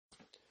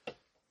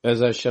As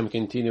Hashem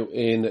continue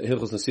in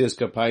Hilchos Nisiyas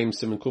Kapaim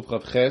Siman Kuf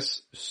Chav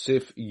Ches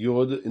Sif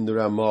Yod in the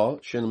Ramah,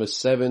 Shem number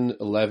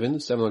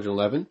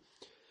 711,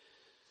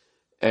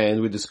 and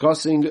we're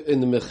discussing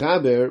in the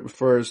Mechaber.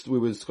 First, we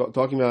were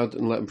talking about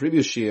in the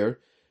previous year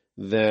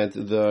that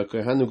the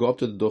Kohanim go up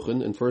to the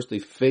Duchen and first they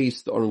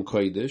face the Aron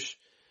Kodesh,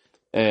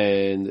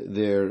 and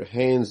their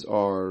hands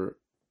are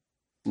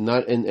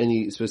not in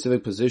any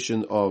specific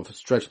position of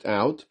stretched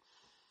out,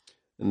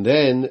 and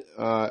then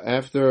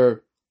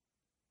after.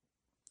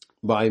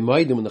 By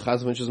Maidim, when the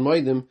chazan finishes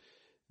Maidim,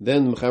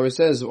 then the Mechaber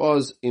says,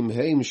 "Oz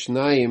imheim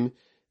shnayim."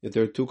 If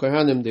there are two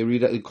kohanim, they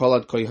read it, call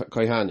out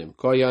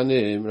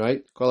kohanim,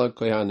 right? Call out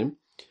kohanim,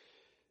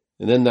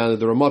 and then now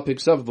the Ramah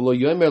picks up, "V'lo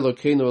yomer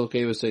Elokenu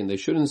Elokei v'seinu." They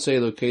shouldn't say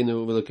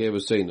Elokenu Elokei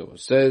v'seinu.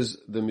 Says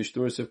the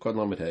Mishna seif kod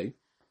lamed hey.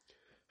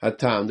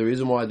 Hatam, the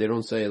reason why they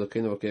don't say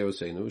Elokenu Elokei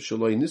v'seinu,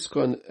 shaloi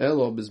niskon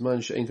elo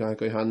bizman she'en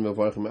kohanim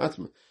mevarchim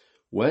atzman.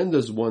 When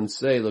does one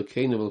say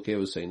Elokenu Elokei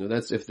v'seinu?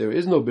 That's if there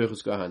is no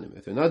birchus kohanim,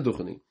 if they're not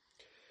duchening.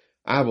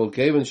 But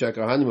since the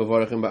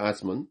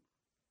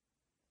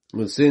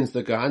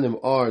Kohanim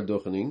are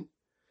duchening,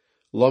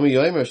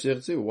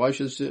 why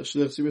should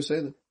Shliach Tzibur say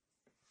them?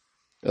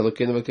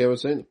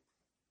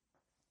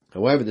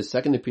 However, the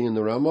second opinion in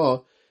the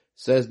Ramah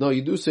says, no,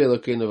 you do say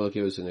that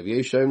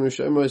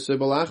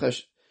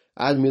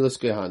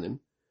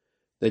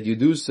you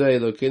do say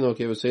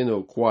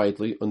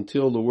quietly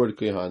until the word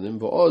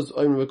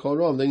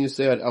Kohanim, then you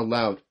say it out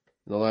loud,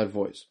 in a loud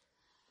voice.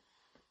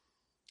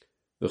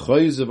 The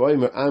Chayiz of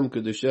Omer Am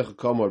Kedushecha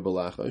Kamar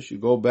Balachash. You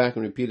go back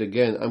and repeat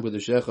again Am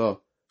Kedushecha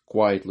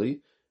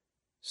quietly.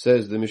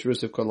 Says the Mishna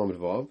seif kod lamed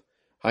vav.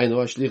 Haynu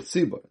Shliach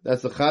Tzibur.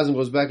 That's the chazan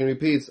goes back and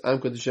repeats Am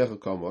Kedushecha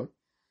Kamar.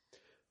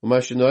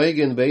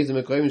 Umashinoigen Beizim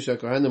Ekoyim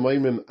Shakohanim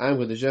Oimrim Am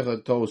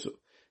Kedushecha Tosu.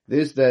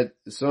 This that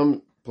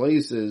some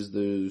places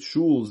the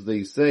shuls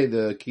they say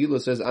the kilo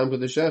says Am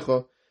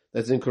Kedushecha.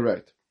 That's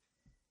incorrect.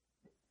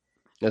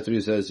 That's what he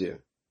says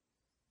here.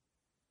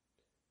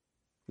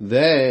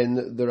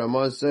 Then the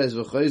Ramah says,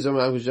 now the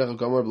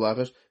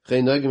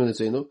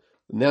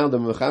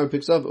Mechaber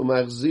picks up,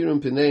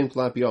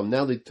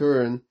 now they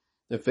turn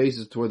their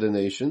faces toward the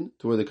nation,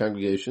 toward the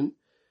congregation.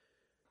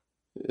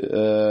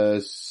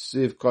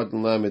 Sif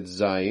Cotton Lamed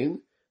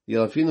Zayin.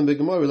 Berchus Kohanim,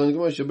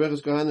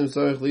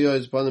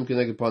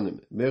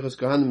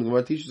 the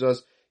Gemara teaches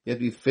us, you have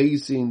to be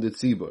facing the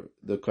tzibur.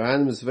 The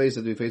Kohanim's face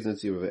has to be facing the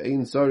tzibur.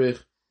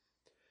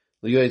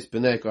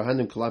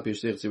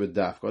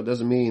 It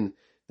doesn't mean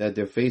that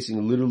they're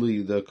facing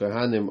literally the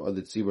Kohanim or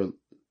the Tzibur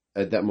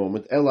at that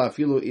moment. Even if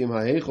the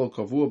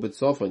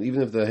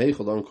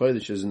Heichel on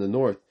Kodesh is in the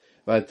north,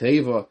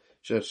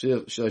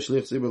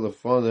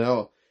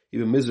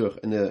 even Mizrach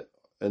and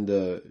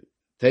the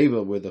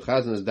Teva where the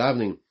chazan is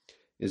davening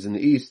is in the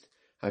east.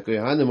 The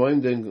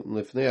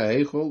Kohanim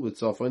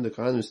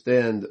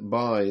stand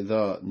by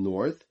the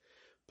north.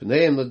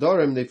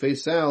 They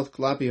face south,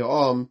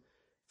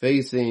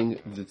 facing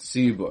the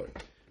Tzibur.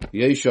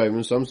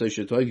 Some say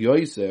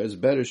it's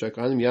better that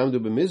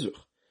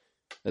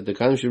the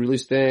Kohanim should really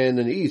stand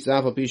in the east,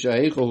 even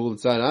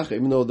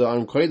though the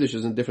Aron Kodesh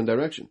is in a different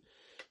direction.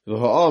 And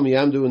then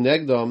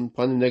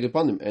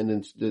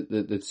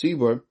the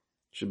tzibur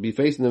should be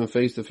facing them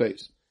face to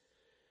face.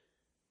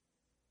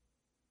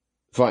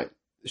 Fine.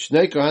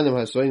 Two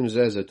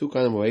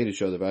Kohanim who hate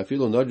each other,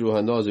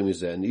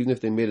 and even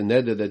if they made a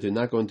neder that they're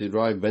not going to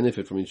derive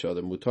benefit from each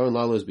other, they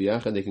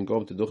can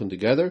go up to Duchen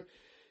together.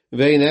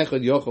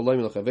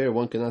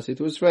 One cannot say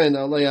to his friend, you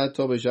go up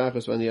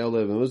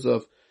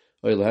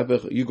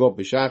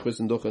b'shachris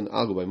and duchen,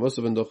 I'll go by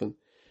Musaf and duchen.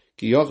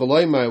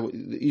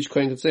 Each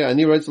kohen can say, I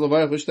need rights to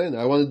levarach v'shtein,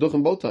 I want to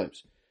duchen both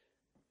times.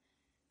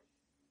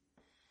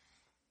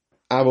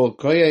 But a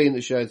kohen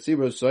who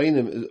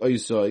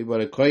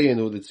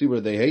the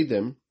tzibur they hate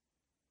them,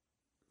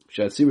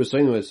 either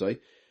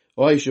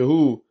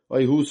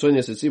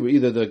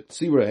the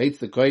tzibur hates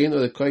the kohen or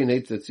the kohen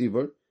hates the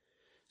tzibur.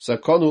 It's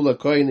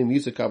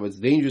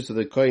dangerous for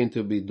the kohen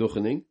to be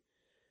duchening.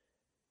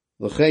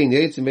 The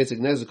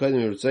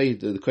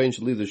kohen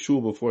should leave the shul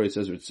before he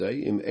says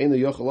ritzei.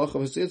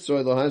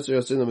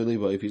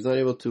 If he's not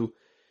able to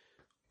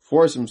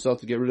force himself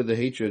to get rid of the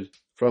hatred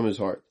from his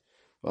heart.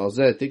 This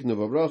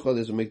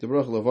will make the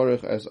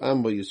bracha as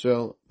Amba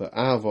Yisrael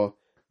ba'ava,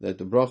 that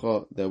the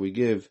bracha that we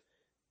give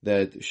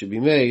that should be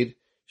made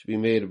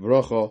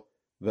bracha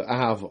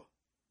ba'ava,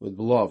 with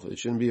love. It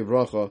shouldn't be a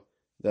bracha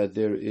that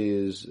there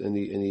is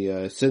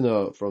any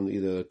sinna from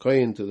either the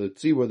kohen to the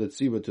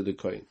tzibur to the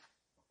kohen.